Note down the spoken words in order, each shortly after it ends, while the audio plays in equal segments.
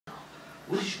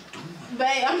What is you doing?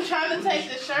 Babe, I'm trying to take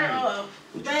the shirt off.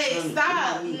 Babe,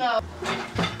 stop. No.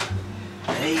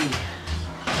 Hey.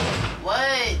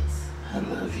 What? I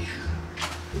love you.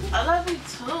 I love you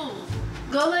too.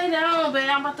 Go lay down, babe.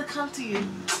 I'm about to come to you.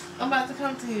 I'm about to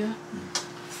come to you.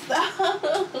 Stop.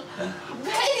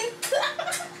 Babe,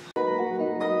 stop.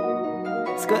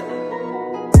 It's good.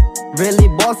 Really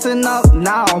bossing up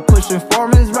now, pushing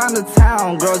formats round the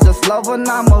town. Girl, just love when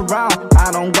I'm around.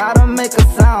 I don't gotta make a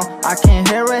sound. I can't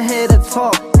hear a hater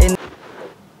talk.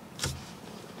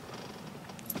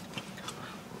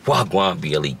 Wagwan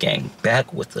BLE gang,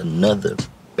 back with another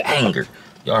banger.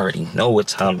 Y'all already know what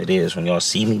time it is when y'all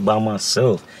see me by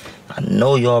myself. I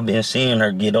know y'all been seeing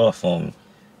her get off on me.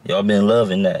 Y'all been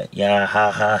loving that. Yeah,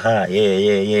 ha, ha, ha.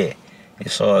 Yeah.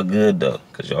 It's all good, though,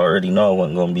 because y'all already know I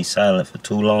wasn't going to be silent for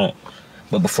too long.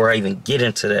 But before I even get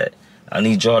into that, I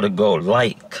need y'all to go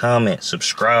like, comment,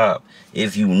 subscribe.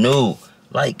 If you new,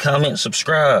 like, comment,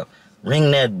 subscribe. Ring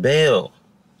that bell.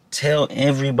 Tell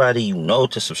everybody you know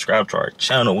to subscribe to our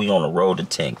channel. We on the road to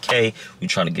 10K. We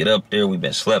trying to get up there. We've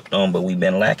been slept on, but we've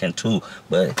been lacking too.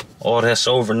 But all that's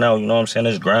over now. You know what I'm saying?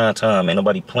 It's grind time. Ain't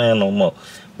nobody playing no more.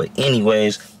 But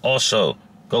anyways, also,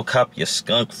 go cop your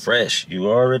Skunk Fresh. You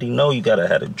already know you gotta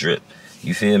have a drip.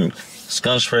 You feel me?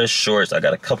 Skunk Fresh shorts. I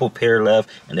got a couple pair left,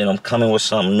 and then I'm coming with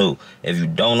something new. If you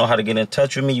don't know how to get in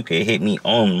touch with me, you can hit me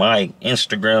on my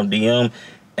Instagram DM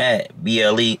at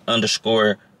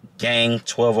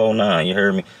BLE_gang1209. You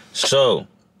heard me? So,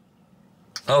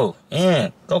 oh,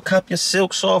 and go cop your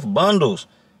Silk Soft bundles.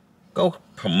 Go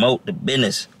promote the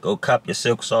business. Go cop your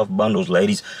Silk Soft bundles,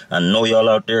 ladies. I know y'all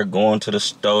out there going to the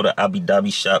store, the Abu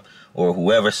Dhabi shop, or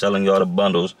whoever selling y'all the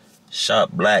bundles.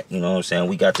 Shop Black, you know what I'm saying?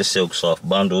 We got the Silk Soft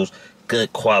bundles.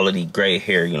 Good quality, great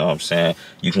hair, you know what I'm saying?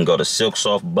 You can go to Silk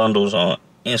Soft bundles on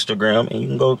Instagram, and you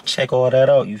can go check all that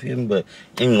out, you feel me? But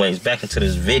anyways, back into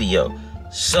this video.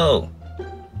 So,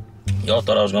 y'all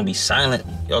thought I was gonna be silent?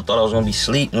 Y'all thought I was gonna be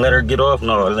asleep and let her get off?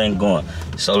 No, it ain't going.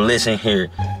 So listen here.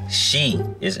 She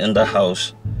is in the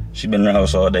house. She been in the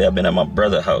house all day. I've been at my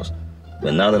brother's house.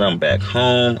 But now that I'm back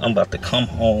home, I'm about to come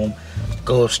home,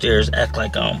 go upstairs, act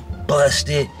like I'm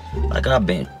busted. Like I've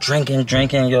been drinking,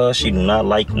 y'all. She do not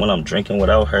like when I'm drinking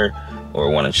without her, or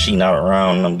when she not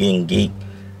around and I'm getting geek.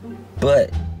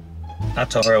 But I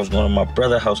told her I was going to my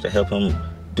brother's house to help him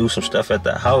do some stuff at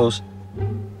the house,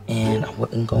 and I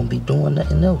wasn't gonna be doing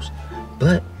nothing else.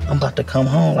 But I'm about to come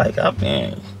home like I've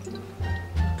been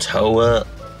toe up.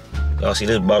 Y'all see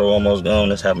this bottle almost gone.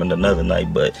 This happened another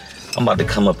night, but I'm about to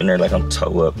come up in there like I'm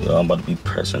toe up, y'all. I'm about to be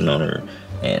pressing on her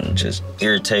and just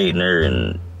irritating her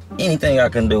and anything I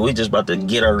can do. We just about to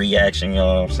get her reaction,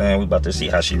 y'all know what I'm saying? We about to see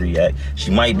how she react. She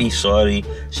might be salty,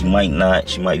 she might not,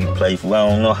 she might be playful. I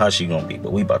don't know how she gonna be,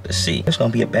 but we about to see. It's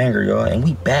gonna be a banger, y'all, and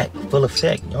we back, full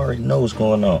effect. You already know what's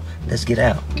going on. Let's get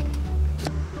out.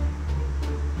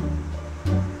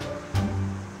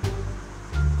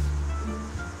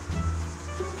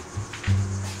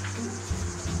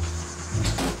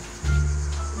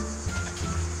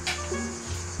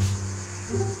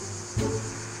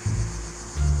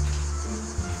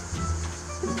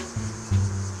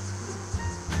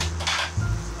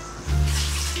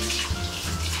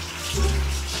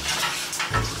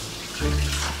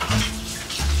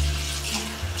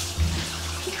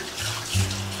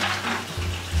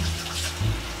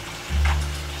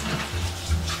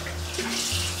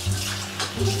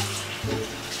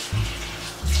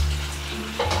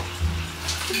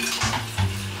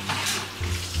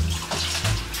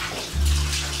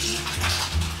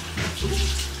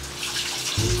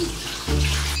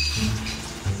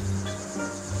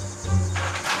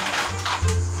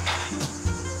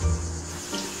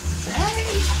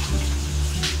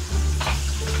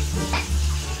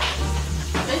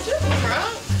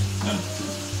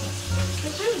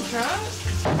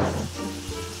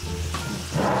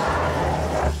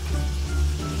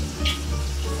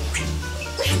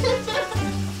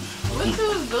 What you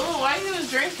was doing? Why you was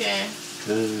drinking?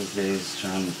 Cause they was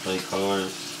trying to play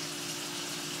cards.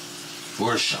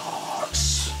 4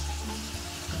 shots.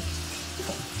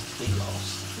 We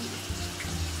lost.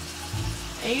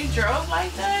 And you drove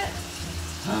like that?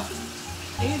 Huh?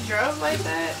 And you drove like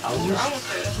that? I was.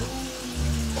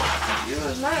 You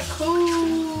was not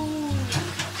cool.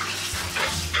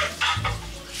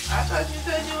 I thought you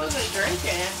said you wasn't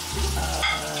drinking.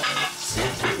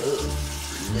 Sipped a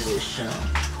little shot.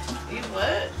 You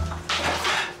what?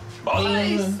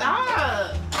 Boy,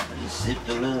 Stop. You sipped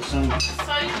a little something.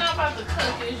 So you're not about to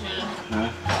cook, is you?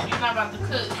 Huh? You're not about to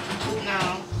cook? No.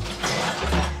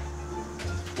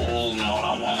 Oh, you know what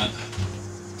I want?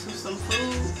 Some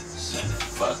food? Some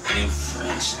fucking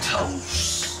French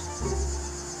toast.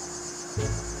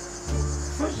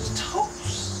 French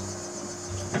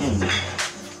toast. And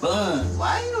bun.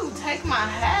 Why you take my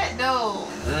hat though?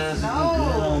 That's No.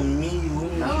 good on me.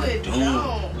 What No, are you it doing?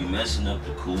 don't. You messing up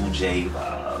the Cool J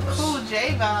vibes. Cool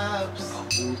J vibes.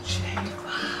 Cool J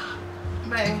vibes.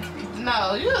 Babe,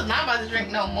 no, you was not about to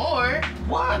drink no more.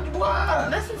 Why? Why?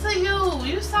 Listen to you.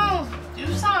 You sound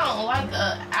like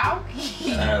a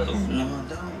alky. No, I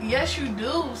don't. Yes, you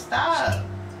do. Stop.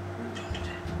 Don't do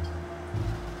that.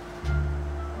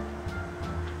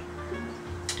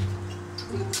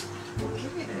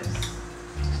 Give me this.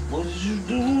 What is you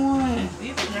doing?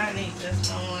 You do not need this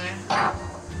no more.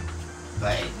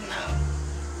 Like, no.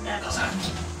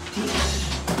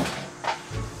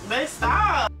 Babe,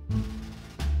 stop.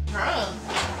 Drunk.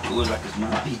 Do it like it's my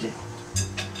birthday.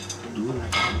 Do it like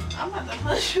it's I'm about to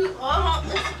push you off.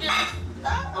 Let's get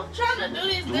stop. I'm trying to do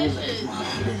these dishes. my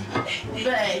birthday.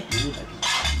 Babe. Do it like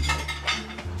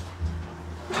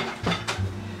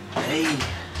hey,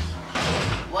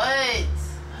 What?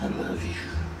 I love you.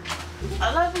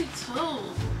 I love you too.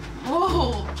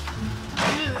 Whoa.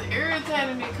 You just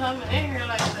irritated me coming in here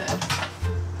like that.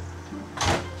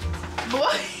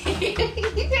 Boy, you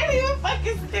can't even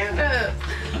fucking stand up.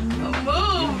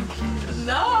 Move.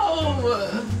 No.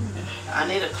 I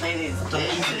need to clean these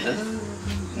dishes.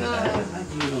 No.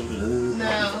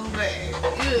 No, babe.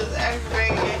 You just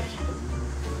aggravated.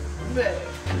 Babe.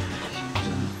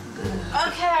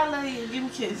 Okay, I love you. Give me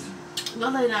a kiss. Go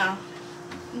lay down.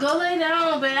 Go lay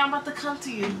down, babe. I'm about to come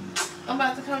to you. I'm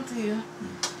about to come to you.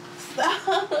 Stop.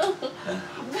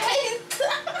 Babe,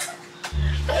 stop.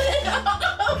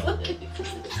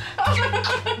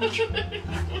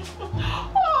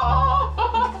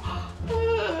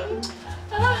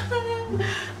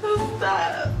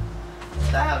 Stop.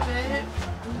 Stop, babe.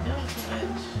 You're doing too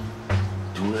much.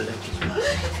 Do it like it's my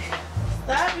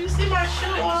Stop. You see my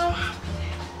shoe on?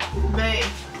 Babe.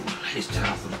 It's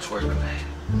time for the twerk, man.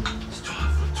 It's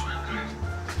time for the twerk, man.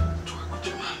 Twerk with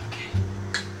your mama, okay?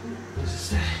 What's it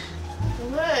say?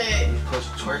 What? You supposed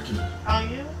to twerk it. On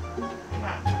you?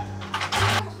 Nah.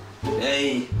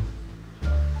 Hey.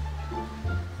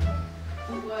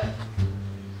 What?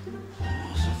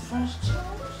 Want some French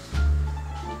toast?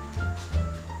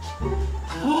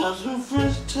 Want some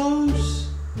French toast?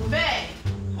 Babe,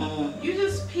 you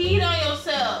just peed on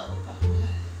yourself.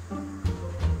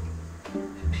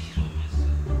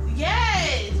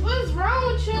 Yes. What's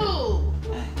wrong with you?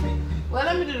 Well,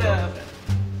 let me do that.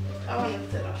 I want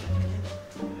to sit on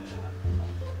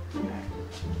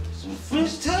Some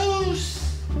French toast.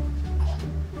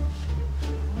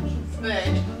 it.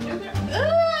 Babe.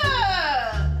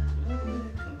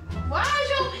 Why is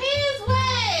your pants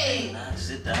wet? Nah,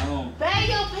 sit down. Babe,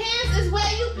 your pants is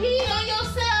wet. You peed on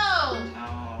yourself.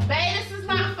 Babe, this is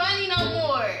not funny no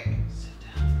more. Sit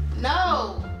down.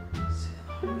 No. Sit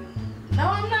on me. No,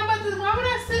 I'm not about to. Why would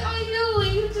I sit on you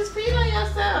and you just peed on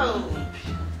yourself?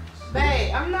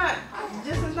 Babe, I'm not.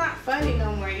 This is not funny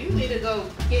no more. You need to go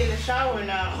get in the shower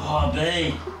now. Oh,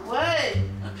 babe. What?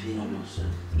 I peed on myself.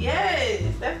 Yes,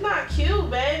 that's not cute,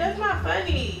 babe. That's not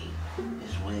funny.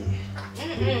 It's wet.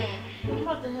 I'm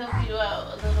about to help you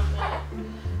out a little bit.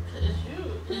 Cause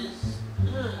you is.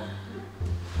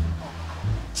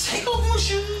 Take off your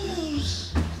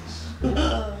shoes.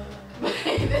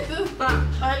 Babe, this is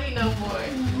not funny no more.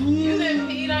 You done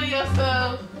peed on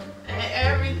yourself and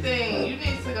everything. You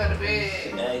need to go to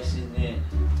bed. Accident.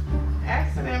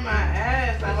 Accident my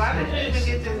ass. Like, why did you even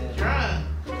get this drunk?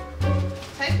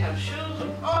 Take your shoes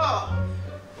off.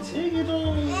 Take it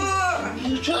off.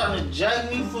 You trying to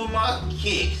jack me for my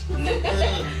kicks,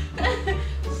 nigga.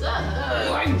 Shut up.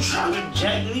 Why you trying to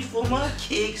jack me for my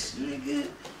kicks, nigga?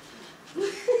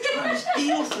 Trying to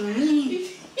steal from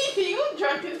me. You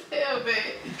drunk as hell, babe.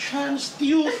 You trying to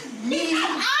steal from me.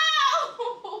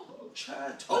 Ow!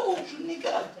 Trying to told you,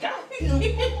 nigga. I got him.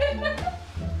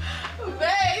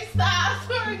 Babe, stop. I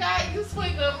swear to God, you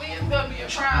swing on me, it's gonna be a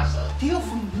problem. Steal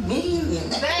from me.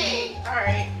 Babe,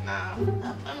 alright, nah.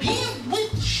 Being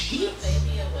with the shit.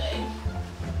 Baby away.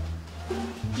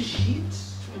 The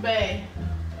shit. Babe,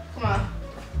 come on.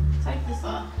 Take this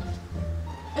off.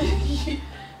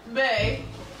 Babe,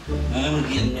 I'm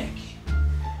getting naked.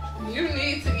 you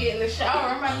need to get in the shower.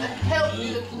 I'm about to help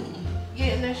you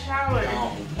get in the shower. I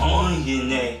don't want to get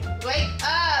naked. Wake up.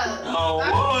 I don't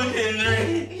want to get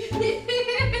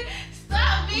naked.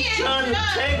 Stop being Trying to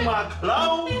drunk. take my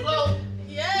clothes.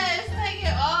 Yes, take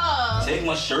it off. Take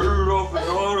my shirt off and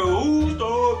all the ooze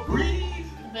start breathe.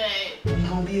 Babe. You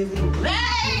gonna be able to breathe.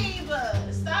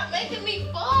 Babe, stop making me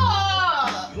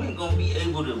fall. You ain't gonna be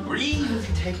able to breathe if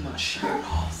you take my shirt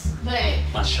off. Babe,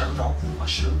 My shirt off. My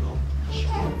shirt off. My shirt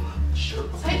off. My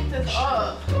shirt off. take this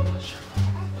off. My shirt off.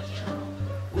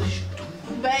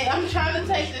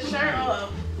 No.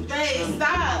 Babe,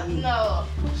 stop. No.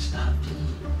 Stop.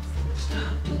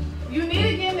 Stop. You need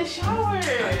to get in the shower.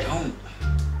 I don't.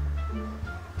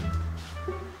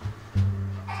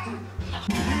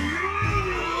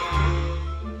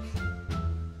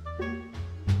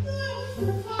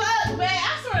 Fuck, babe.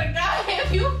 I swear to God,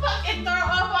 if you fucking throw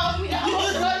up on me, I'm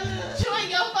gonna chew in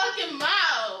your fucking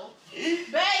mouth.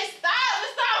 Babe, stop.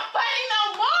 It's not funny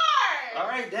no more. All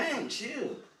right, damn,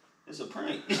 chill. It's a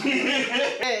prank.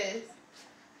 Yes.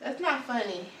 That's not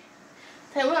funny.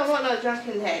 Hey, we don't want no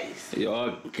drunken daddies.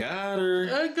 Y'all got her.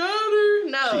 I got her.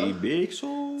 She No. big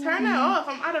so. Turn that off.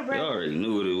 I'm out of breath. You already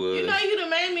knew what it was. You know you done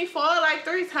made me fall like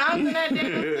 3 times in that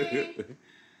damn thing.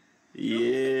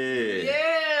 Yeah.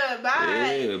 Yeah,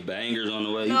 bye. Yeah, bangers on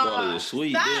the way. You No, thought it was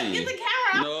sweet, stop. didn't you? Get the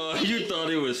camera No, off me. you thought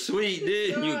it was sweet,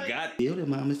 didn't you? No. Got the other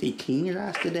mamas. They teen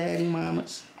Rasta daddy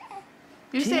mamas.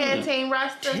 You Tell said them. Team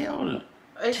Rasta? Tell them.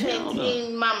 Or said Tell them.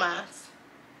 Team Mamas?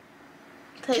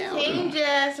 Say Tell Team them.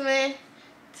 Jasmine.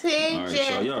 Team All right,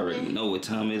 Jasmine. so you already know what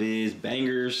time it is.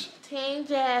 Bangers. Team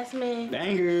Jasmine.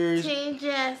 Bangers. Team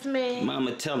Jasmine.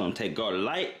 Mama, tell them. Take go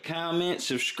like, comment,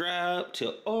 subscribe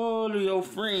to all of your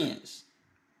friends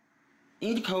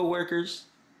and your co-workers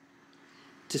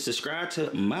to subscribe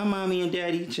to my mommy and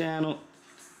daddy channel.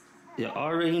 You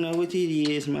already know what it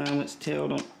is, mamas. Tell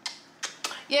them.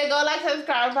 Yeah, go like,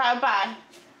 subscribe, bye.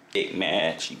 Big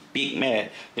mad. She big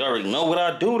mad. You already know what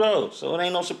I do, though. So it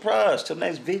ain't no surprise. Till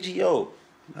next video.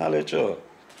 Holla at y'all.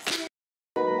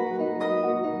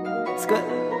 It's good.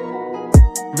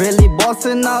 Really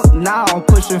bossing up now,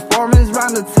 pushing foreigns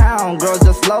round the town. Girls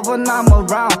just love when I'm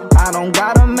around. I don't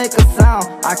gotta make a sound.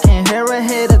 I can hear her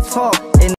head to talk.